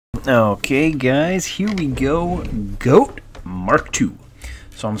Okay, guys, here we go. Goat Mark II.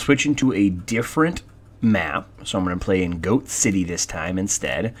 So I'm switching to a different map. So I'm going to play in Goat City this time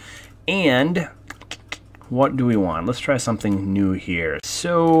instead. And what do we want? Let's try something new here.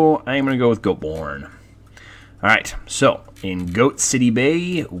 So I'm going to go with Goatborn. Alright, so in Goat City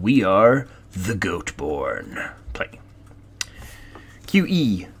Bay, we are the Goatborn. Play.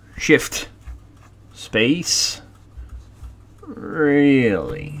 QE, Shift, Space.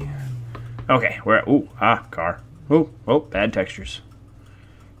 Really? Okay, we're at, ooh, car. Oh, bad textures.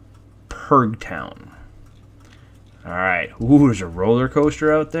 Purgtown. Alright, ooh, there's a roller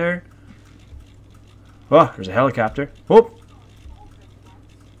coaster out there. Oh, there's a helicopter. Oh!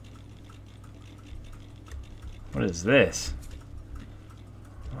 What is this?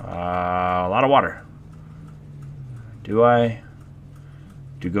 A lot of water. Do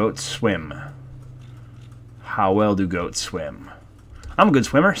goats swim? How well do goats swim? I'm a good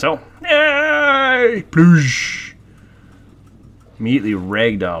swimmer, so yay! Ploosh! Immediately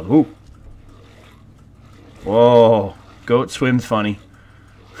ragdolled. Ooh. Whoa, goat swims funny.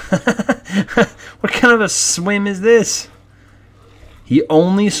 What kind of a swim is this? He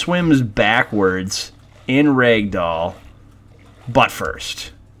only swims backwards in ragdoll, butt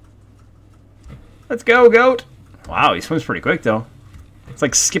first. Let's go, goat. Wow, he swims pretty quick though. It's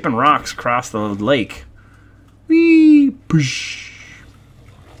like skipping rocks across the lake. Whee! Push!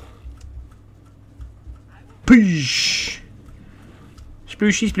 Push!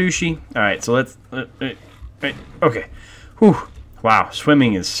 Splooshy, splooshy. Alright, so let's... okay. Whew. Wow,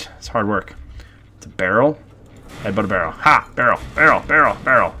 swimming is hard work. It's a barrel. Headbutt a barrel. Ha! Barrel, barrel, barrel,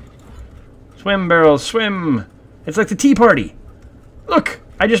 barrel. Swim, barrels, swim! It's like the tea party. Look!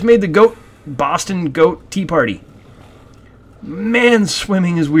 I just made the Boston goat tea party. Man,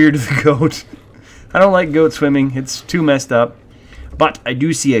 swimming is weird with the goat. I don't like goat swimming. It's too messed up. But I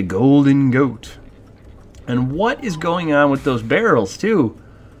do see a golden goat. And what is going on with those barrels, too?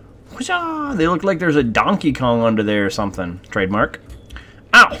 They look like there's a Donkey Kong under there or something. Trademark.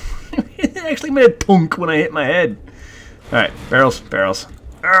 Ow! It actually made a punk when I hit my head. Alright, barrels, barrels.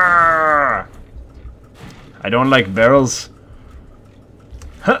 Arrgh! I don't like barrels.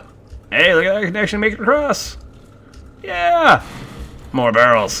 Huh! Hey, look at that. I can actually make it across. Yeah! More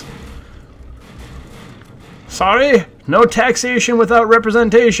barrels. Sorry? No taxation without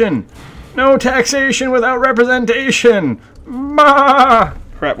representation. No taxation without representation. Bah!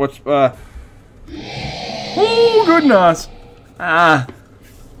 Crap, what's, oh, goodness. Well,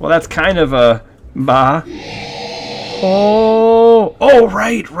 that's kind of a bah. Oh,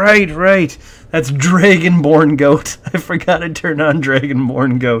 right. That's Dragonborn Goat. I forgot to turn on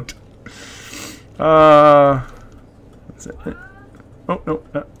Dragonborn Goat. What's it? Oh,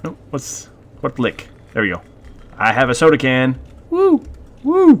 no. What lick? There we go. I have a soda can. Woo!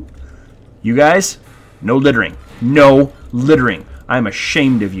 You guys, no littering. No littering. I'm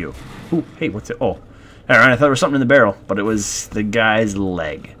ashamed of you. Ooh, hey, what's it? Oh. Alright, I thought there was something in the barrel, but it was the guy's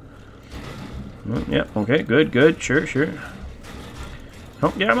leg. Yeah, okay, good. Sure.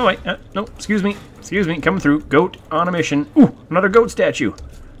 Oh, yeah, I'm away. No, excuse me, coming through. Goat on a mission. Ooh, another goat statue.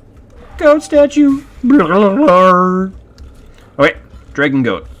 Goat statue. Okay, dragon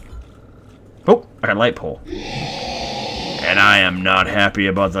goat. Oh, I got a light pole. And I am not happy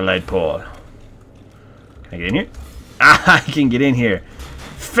about the light pole. Can I get in here? I can get in here.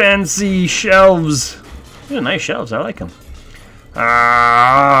 Fancy shelves. These are nice shelves. I like them.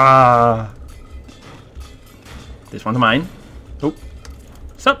 This one's mine. Oh.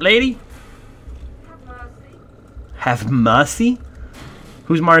 What's up, lady? Have mercy?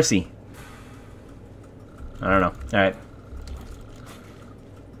 Who's Marcy? I don't know. Alright.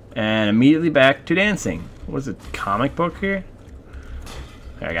 And immediately back to dancing. What was it? Comic book here?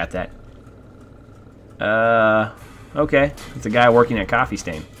 There, I got that. Okay. It's a guy working at Coffee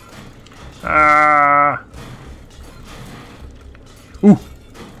Stain. Ooh.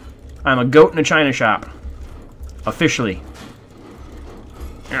 I'm a goat in a china shop. Officially.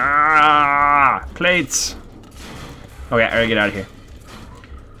 Plates. Okay, I gotta get out of here.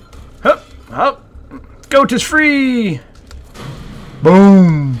 Hup. Goat is free.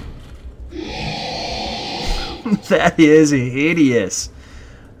 Boom. That is hideous.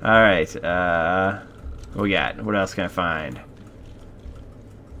 Alright, what we got? What else can I find?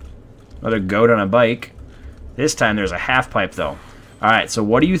 Another goat on a bike. This time there's a half pipe, though. Alright, so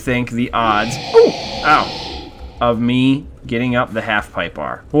what do you think the odds of me getting up the half pipe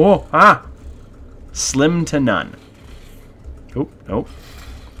are? Oh, slim to none. Oh, no.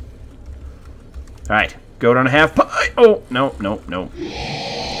 Alright, goat on a half pipe. Oh, no. No,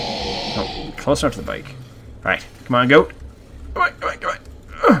 close enough to the bike. Alright, come on, goat. Come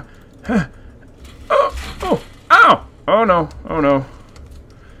on. Oh no. Oh no.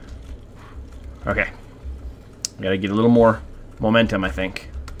 Okay. Gotta get a little more momentum, I think.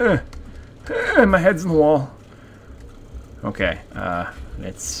 My head's in the wall. Okay.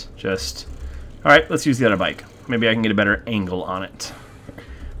 It's just... Alright, let's use the other bike. Maybe I can get a better angle on it.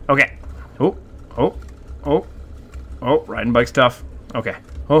 Okay. Oh. Oh. Oh. Oh. Riding bike's tough. Okay.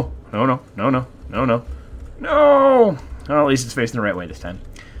 Oh. No, no. No, no. No, no. No! Well, at least it's facing the right way this time.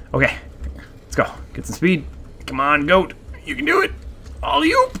 Okay. Let's go. Get some speed. Come on, goat. You can do it.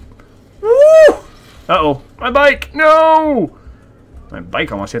 Alley-oop. Woo! Uh-oh. My bike. No! My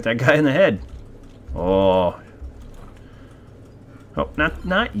bike almost hit that guy in the head. Oh. Oh,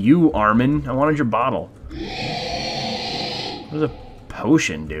 not you, Armin. I wanted your bottle. What does a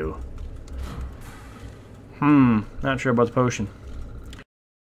potion do? Not sure about the potion.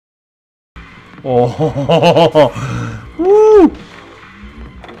 Oh. Woo!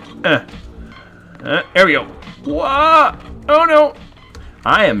 There we go. Whoa! Oh no!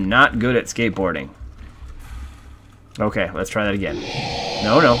 I am not good at skateboarding. Okay, let's try that again.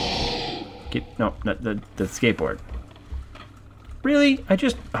 No, no. No, not the skateboard. Really? I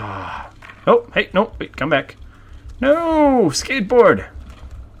just... Oh, hey, no, wait, come back. No! Skateboard!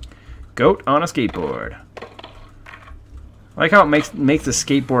 Goat on a skateboard. I like how it makes the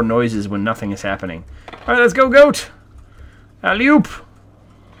skateboard noises when nothing is happening. Alright, let's go, goat! Alley-oop!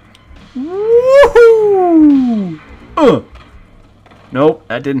 Woohoo! Nope,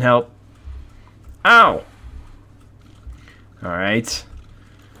 that didn't help. Ow! Alright.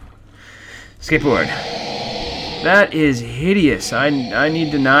 Skateboard. That is hideous. I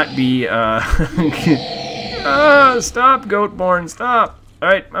need to not be, stop, Goatborn, stop!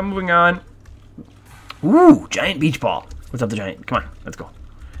 Alright, I'm moving on. Ooh, giant beach ball. What's up, the giant? Come on, let's go.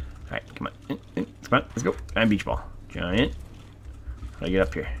 Alright, come on. Come on, let's go. Giant beach ball. Giant. How do I get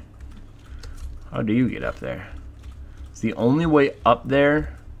up here? How do you get up there? It's the only way up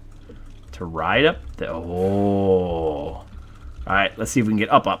there to ride up there. Oh. Alright, let's see if we can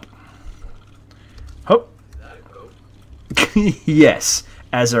get up. Hop. Yes.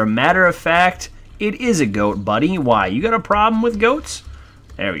 As a matter of fact, it is a goat, buddy. Why? You got a problem with goats?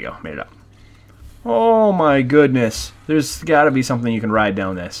 There we go. Made it up. Oh my goodness. There's got to be something you can ride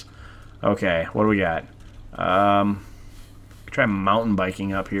down this. Okay, what do we got? Try mountain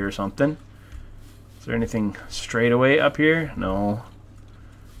biking up here or something. Is there anything straight away up here? No.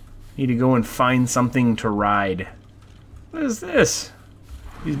 Need to go and find something to ride. What is this?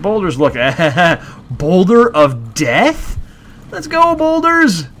 These boulders look... Boulder of Death? Let's go,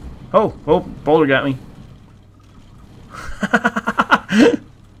 boulders! Oh, boulder got me.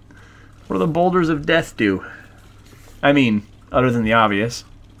 What do the boulders of death do? I mean, other than the obvious.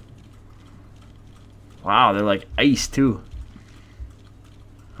 Wow, they're like ice, too.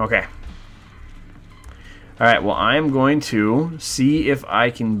 Okay. Alright, well, I'm going to see if I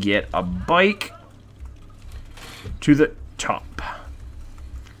can get a bike to the top.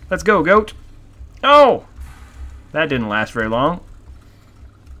 Let's go, goat. Oh! That didn't last very long.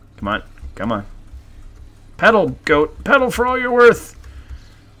 Come on. Come on. Pedal, goat. Pedal for all you're worth.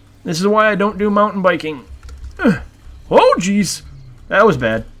 This is why I don't do mountain biking. Oh, jeez. That was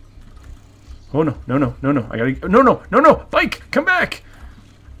bad. Oh, no. No, no. No, no. I gotta... No, no. No, no. Bike, come back.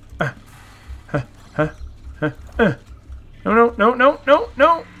 No, no. No, no. No,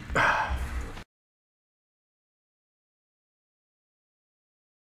 no.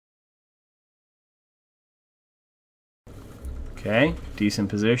 Okay, decent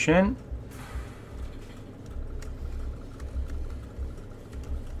position.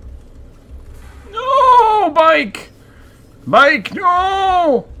 No, bike! Bike,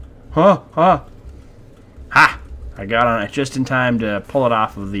 no! Huh, huh. Ha! I got on it just in time to pull it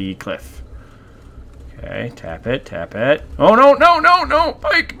off of the cliff. Okay, tap it, tap it. Oh, no, no, no, no!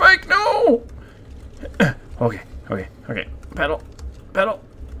 Bike, bike, no! Okay, okay, okay. Pedal, pedal.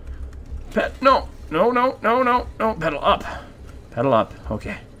 No, no, no, no, no, no. Pedal up. Pedal up.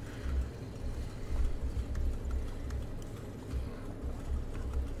 Okay.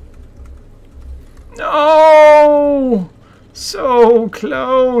 No! So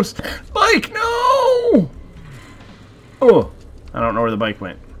close. Bike, no! Oh, I don't know where the bike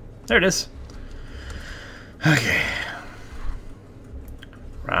went. There it is. Okay.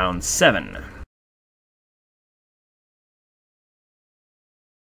 Round 7.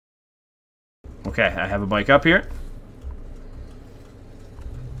 Okay, I have a bike up here.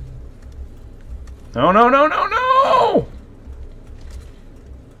 No, no, no, no, no!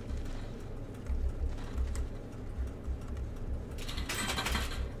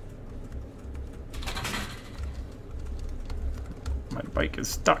 My bike is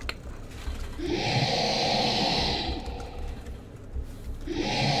stuck.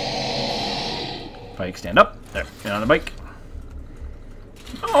 Bike, stand up. There, get on the bike.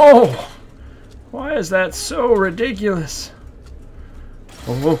 Oh! Why is that so ridiculous?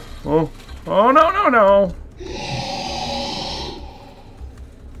 Oh, oh, oh, no, no, no!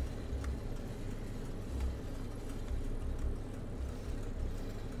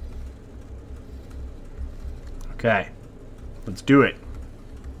 Okay, let's do it.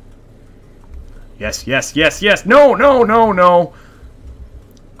 Yes, yes, yes, yes! No, no, no, no!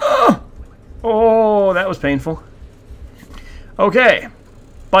 Oh, that was painful. Okay,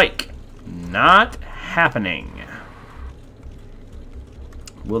 bike. Not happening.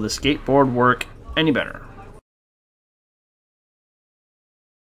 Will the skateboard work any better?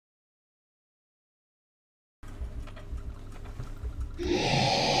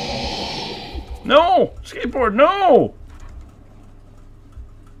 No! Skateboard, no!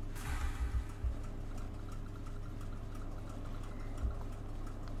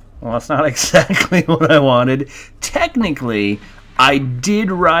 Well, that's not exactly what I wanted. Technically, I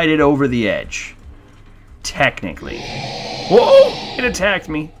did ride it over the edge. Technically. Whoa! It attacked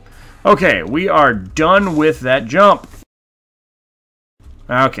me. Okay, we are done with that jump.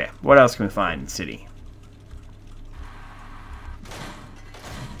 Okay, what else can we find in the city?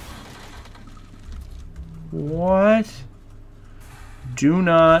 What? Do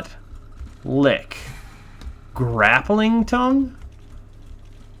not lick. Grappling tongue?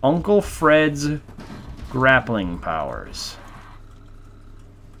 Uncle Fred's grappling powers.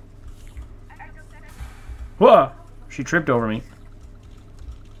 Whoa! She tripped over me.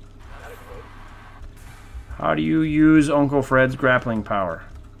 How do you use Uncle Fred's grappling power?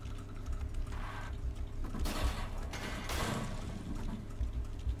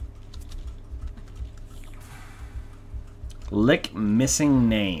 Lick missing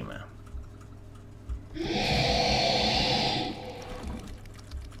name.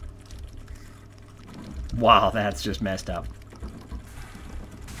 Wow, that's just messed up.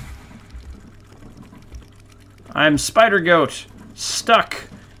 I'm Spider Goat, stuck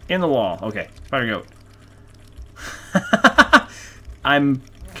in the wall. Okay, Spider Goat. I'm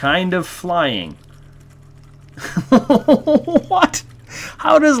kind of flying. What?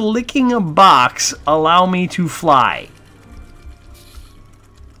 How does licking a box allow me to fly?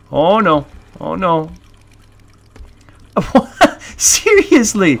 Oh no. Oh no.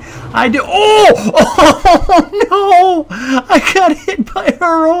 Seriously, I do. Oh! Oh no! I got hit by a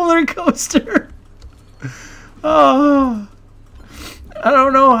roller coaster. Oh, I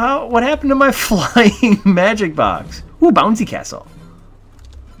don't know how. What happened to my flying magic box? Ooh, bouncy castle.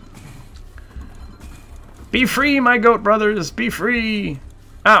 Be free, my goat brothers. Be free.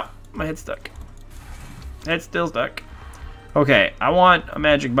 Ow, my head's stuck. Head's still stuck. Okay, I want a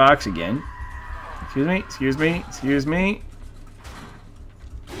magic box again. Excuse me. Excuse me. Excuse me.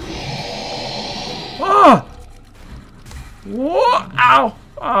 Oh! Whoa! Ow!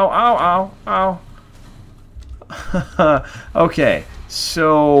 Ow! Ow! Ow! Ow! Okay,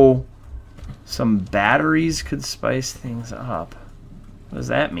 so some batteries could spice things up. What does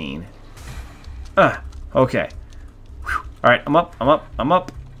that mean? Okay. Whew. All right, I'm up. I'm up. I'm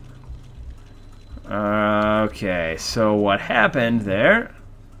up. Okay, so what happened there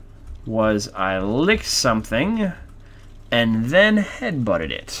was I licked something and then headbutted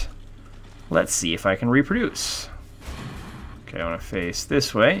it. Let's see if I can reproduce. Okay, I want to face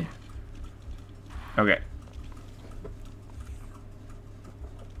this way. Okay.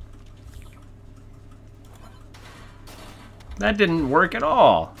 That didn't work at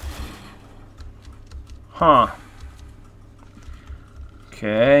all. Huh.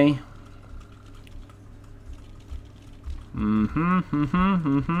 Okay.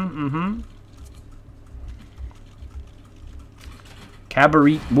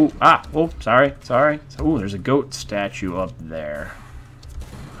 Cabaret. Ooh, oh, sorry. Oh, there's a goat statue up there.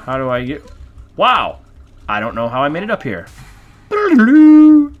 How do I get... Wow! I don't know how I made it up here.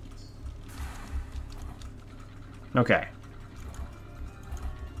 Okay.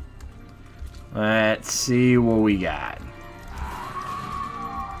 Let's see what we got.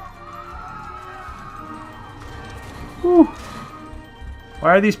 Whew.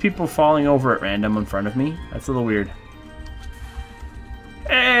 Why are these people falling over at random in front of me? That's a little weird.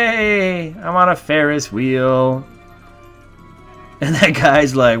 Hey, I'm on a Ferris wheel. And that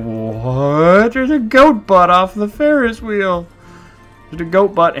guy's like, what? There's a goat butt off the Ferris wheel. There's a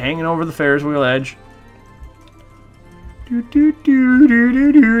goat butt hanging over the Ferris wheel edge. Do, do, do, do,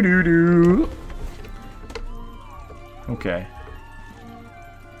 do, do, do, do. Okay.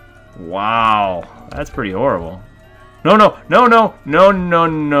 Wow. That's pretty horrible. No, no, no, no, no, no,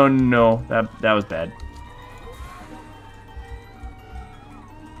 no, no. That was bad.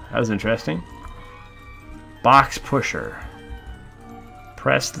 That was interesting. Box pusher.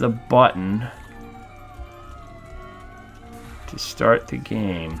 Press the button to start the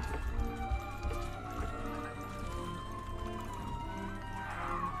game.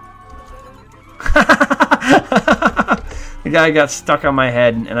 The guy got stuck on my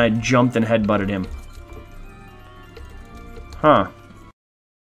head, and I jumped and headbutted him. Huh.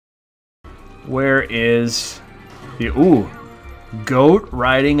 Where is the... Ooh. Goat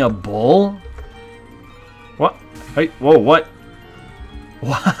riding a bull? What? Hey, whoa, what?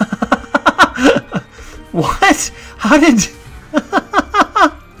 What? What? How did...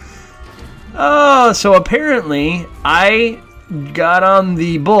 Oh, so apparently I got on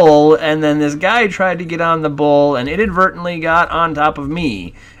the bull, and then this guy tried to get on the bull and inadvertently got on top of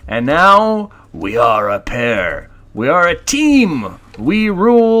me. And now we are a pair. We are a team. We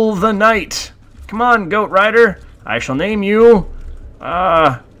rule the night. Come on, Goat Rider. I shall name you,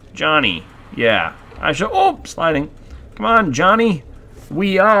 Johnny. Yeah, I shall... Oh, sliding. Come on, Johnny.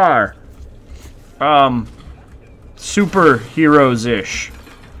 We are, superheroes-ish.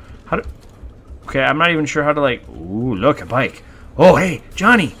 How do... Okay, I'm not even sure how to, like... Ooh, look, a bike. Oh, hey,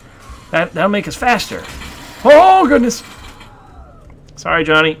 Johnny. That'll make us faster. Oh, goodness. Sorry,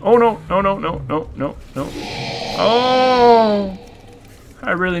 Johnny. Oh, no, no, no, no, no, no, no. Oh.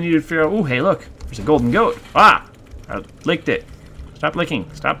 I really needed to figure out... Ooh, hey, look. There's a golden goat. Ah, I licked it. Stop licking.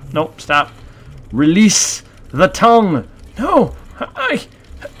 Stop. Nope, stop. Release the tongue. No.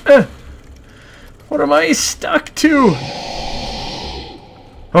 What am I stuck to?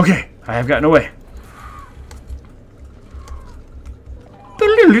 Okay, I have gotten away.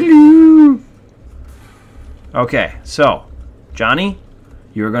 Okay, so, Johnny,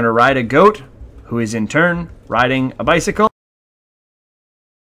 you're going to ride a goat who is in turn riding a bicycle.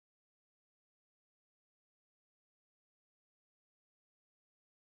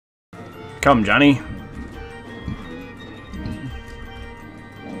 Come, Johnny.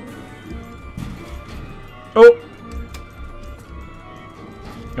 Oh!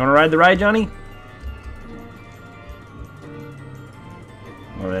 You want to ride the ride, Johnny?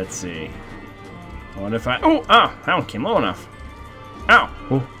 Well, let's see. What if I... Oh! Ah! That one came low enough. Ow!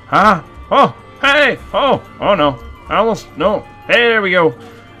 Oh! Ah! Oh! Hey! Oh! Oh, no. I almost... No. Hey, there we go.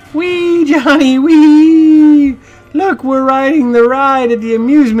 Wee, Johnny! Wee! Look, we're riding the ride at the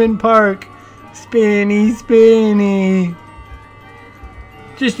amusement park. Spinny, spinny.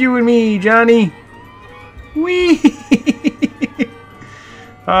 Just you and me, Johnny. Wee!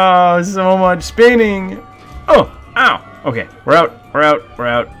 Oh, so much spinning. Oh, ow. Okay, we're out, we're out, we're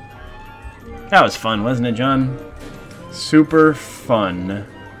out. That was fun, wasn't it, John? Super fun.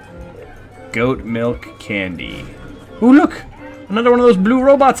 Goat milk candy. Ooh, look! Another one of those blue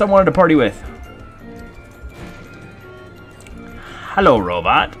robots I wanted to party with. Hello,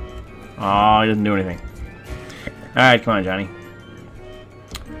 robot. Oh, he doesn't do anything. Alright, come on, Johnny.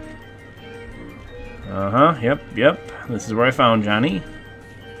 Uh-huh, yep, yep. This is where I found Johnny.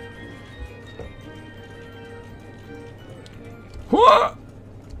 Whoa!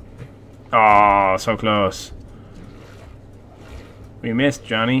 Oh, so close. We missed,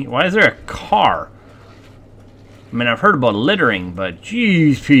 Johnny. Why is there a car? I mean, I've heard about littering, but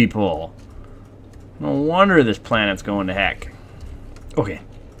geez, people. No wonder this planet's going to heck. Okay,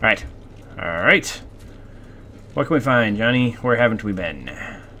 alright. Alright. What can we find, Johnny? Where haven't we been?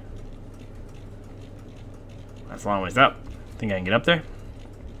 That's a long ways up. Think I can get up there?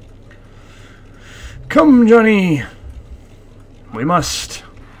 Come, Johnny! We must.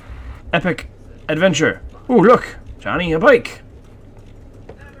 Epic adventure. Ooh, look! Johnny, a bike!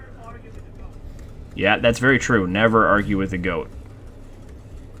 Yeah, that's very true. Never argue with a goat.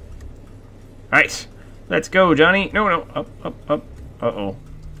 Alright. Let's go, Johnny. No, no. Up, up, up. Uh-oh.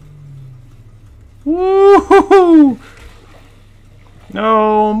 Woo-hoo-hoo!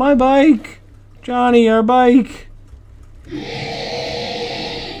 No, my bike! Johnny, our bike! You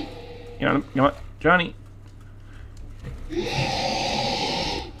know what? Johnny.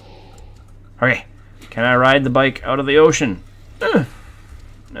 Okay. Can I ride the bike out of the ocean?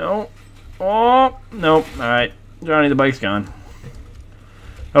 No. Oh, nope. Alright. Johnny, the bike's gone.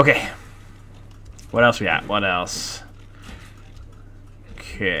 Okay. What else we got? What else?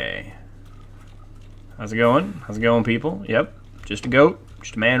 Okay. How's it going? How's it going, people? Yep. Just a goat.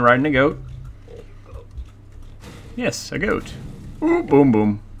 Just a man riding a goat. Yes, a goat. Ooh, boom,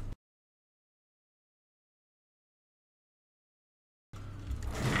 boom.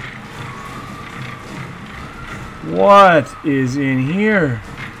 What is in here?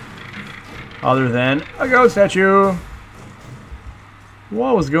 Other than a goat statue.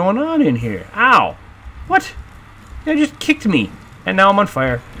 What was going on in here? Ow! What? They just kicked me. And now I'm on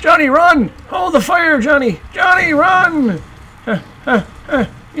fire. Johnny, run! Oh! Oh, the fire, Johnny! Johnny, run! Oh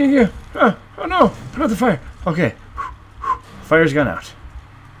no! Put out the fire. Okay. Fire's gone out.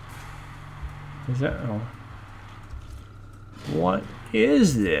 Is that... Oh. What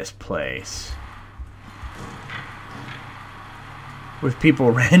is this place? With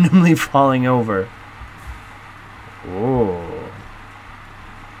people randomly falling over. Oh.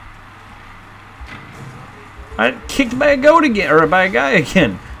 I got kicked by a goat again, or by a guy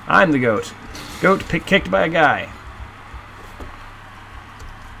again. I'm the goat. Goat kicked by a guy.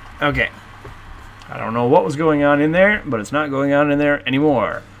 Okay. I don't know what was going on in there, but it's not going on in there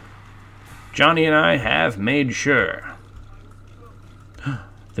anymore. Johnny and I have made sure.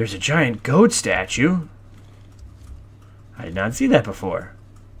 There's a giant goat statue. I did not see that before.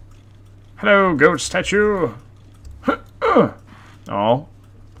 Hello, goat statue. Oh.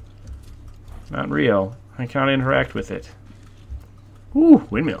 Not real. I can't interact with it. Ooh,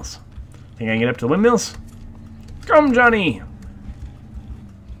 windmills. Think I can get up to the windmills? Come, Johnny!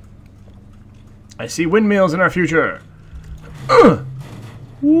 I see windmills in our future.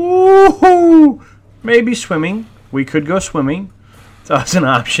 Woohoo! Maybe swimming. We could go swimming. That's an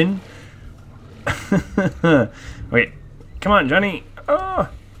option. Wait. Come on, Johnny. Oh.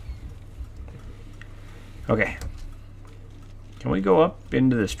 Okay. Can we go up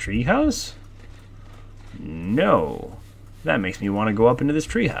into this treehouse? No. That makes me want to go up into this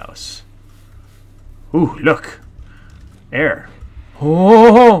treehouse. Ooh, look. Air.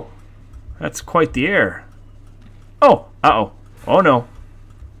 Oh! That's quite the air. Oh! Uh-oh. Oh, no.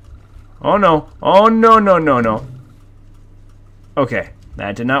 Oh, no. Oh, no, no, no, no. Okay.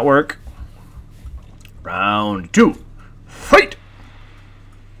 That did not work. Round 2. Fight!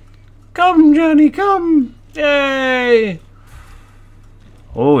 Come, Johnny, come! Yay!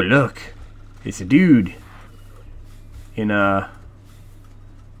 Oh, look. It's a dude in a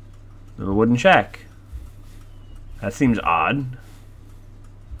little wooden shack. That seems odd.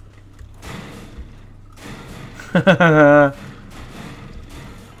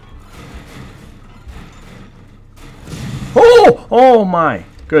 Oh! Oh my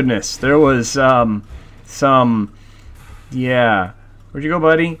goodness. There was some... Yeah. Where'd you go,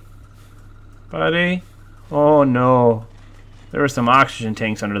 buddy? Buddy? Oh no. There were some oxygen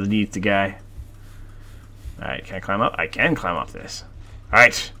tanks underneath the guy. Alright, can I climb up? I can climb up this.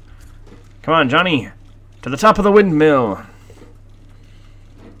 Alright. Come on, Johnny. To the top of the windmill.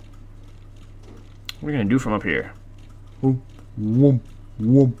 What are we gonna do from up here? Whoop, whoop,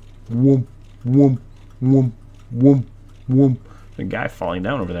 whoop, whoop, whoop, whoop, whoop, whoop. The guy falling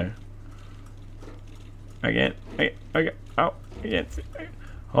down over there. I can't. Ow. I can't see.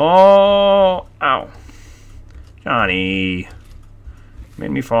 Oh, ow. Johnny.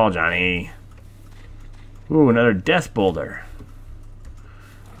 Made me fall, Johnny. Ooh, another death boulder.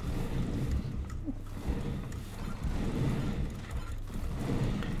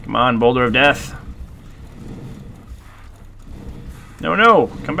 Come on, boulder of death. No, no,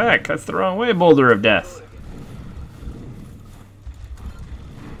 come back. That's the wrong way, boulder of death.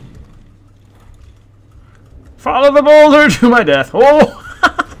 Follow the boulder to my death. Oh!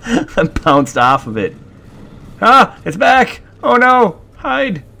 I bounced off of it. Ah, it's back. Oh no,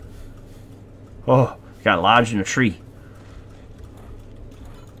 hide. Oh, got lodged in a tree.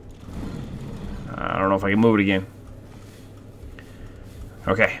 I don't know if I can move it again.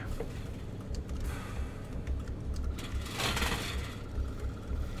 Okay.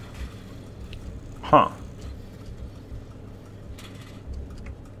 Huh.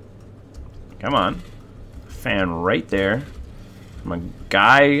 Come on. Fan right there. I'm a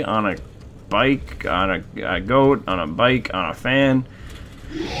guy on a bike, on a goat, on a bike, on a fan.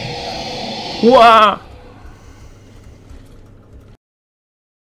 Wah!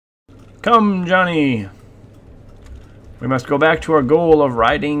 Come, Johnny. We must go back to our goal of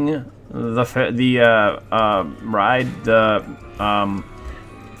riding the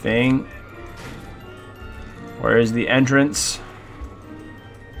thing. Where is the entrance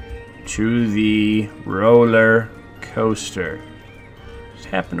to the roller coaster? What's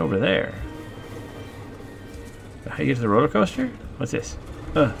happened over there? How do you get to the roller coaster? What's this?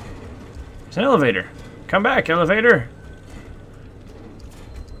 It's an elevator. Come back, elevator.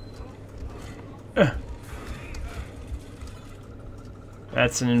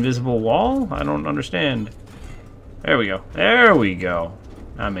 That's an invisible wall? I don't understand. There we go. There we go.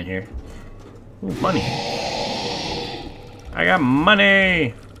 I'm in here. Ooh, money. I got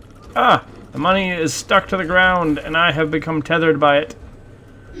money. Ah, the money is stuck to the ground and I have become tethered by it.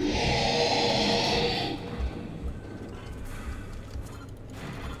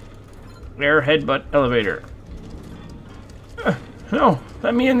 Air headbutt elevator. No,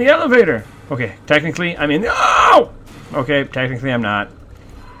 let me in the elevator. Okay, technically I'm in. Oh! Okay, technically I'm not.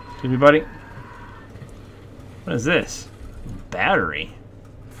 Excuse me, buddy. What is this? Battery?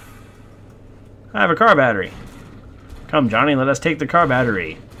 I have a car battery. Come, Johnny, let us take the car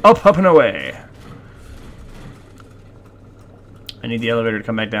battery. Up, up, and away. I need the elevator to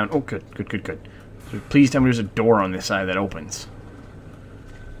come back down. Oh, good, good, good, good. So please tell me there's a door on this side that opens.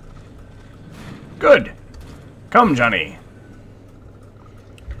 Good. Come, Johnny.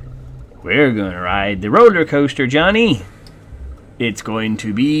 We're going to ride the roller coaster, Johnny. It's going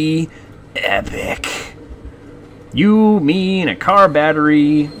to be epic. You, me, and a car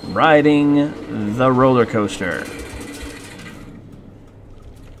battery riding the roller coaster.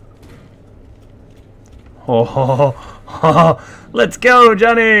 Oh, let's go,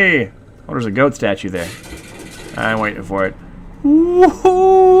 Johnny! Oh, there's a goat statue there. I'm waiting for it.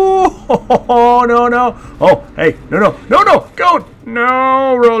 Oh, no, no. Oh, hey, no, no, no, no, goat!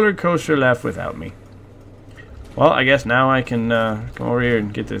 No, roller coaster left without me. Well, I guess now I can come over here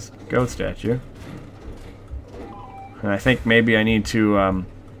and get this goat statue. And I think maybe I need to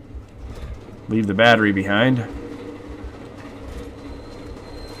leave the battery behind.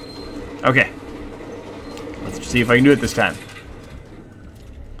 Okay. Let's see if I can do it this time.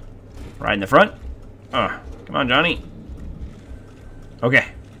 Right in the front. Come on, Johnny. Okay.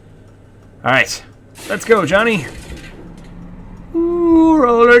 Alright. Let's go, Johnny. Ooh,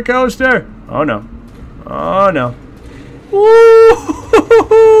 roller coaster. Oh, no. Oh, no.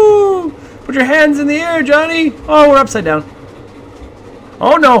 Ooh! Put your hands in the air, Johnny. Oh, we're upside down.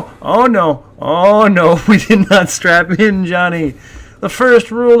 Oh, no. Oh, no. Oh, no. We did not strap in, Johnny. The first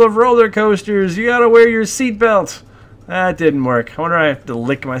rule of roller coasters, you gotta wear your seatbelt. That didn't work. I wonder if I have to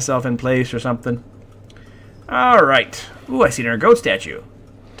lick myself in place or something. Alright. Ooh, I see another goat statue.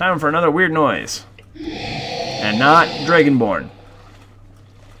 Time for another weird noise. And not Dragonborn.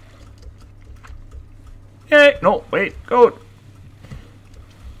 Yay! No, wait, goat.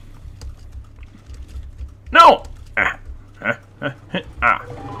 No!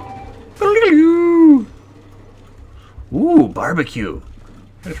 Ooh, barbecue.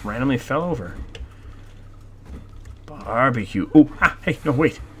 I just randomly fell over. Barbecue. Ooh, hey, no,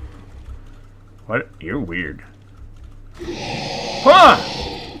 wait. What? You're weird. Huh!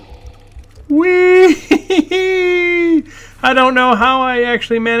 Whee! I don't know how I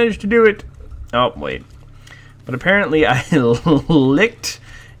actually managed to do it. Oh, wait. But apparently I licked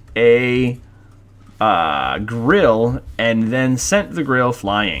a grill and then sent the grill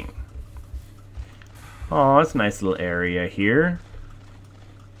flying. Oh, that's a nice little area here.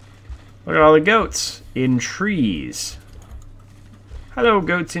 Look at all the goats in trees. Hello,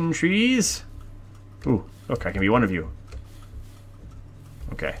 goats in trees. Ooh, look, I can be one of you.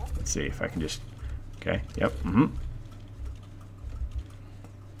 Okay, let's see if I can just... Okay, yep,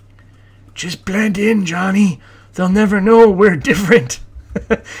 Just blend in, Johnny. They'll never know we're different.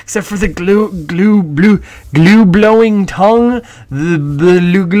 Except for the glue blowing tongue,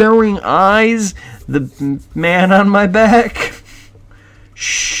 the glowing eyes, the man on my back.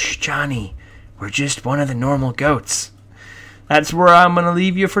 Shh, Johnny. We're just one of the normal goats. That's where I'm going to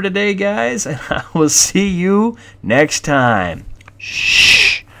leave you for today, guys. And I will see you next time.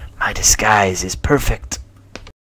 Shh. My disguise is perfect.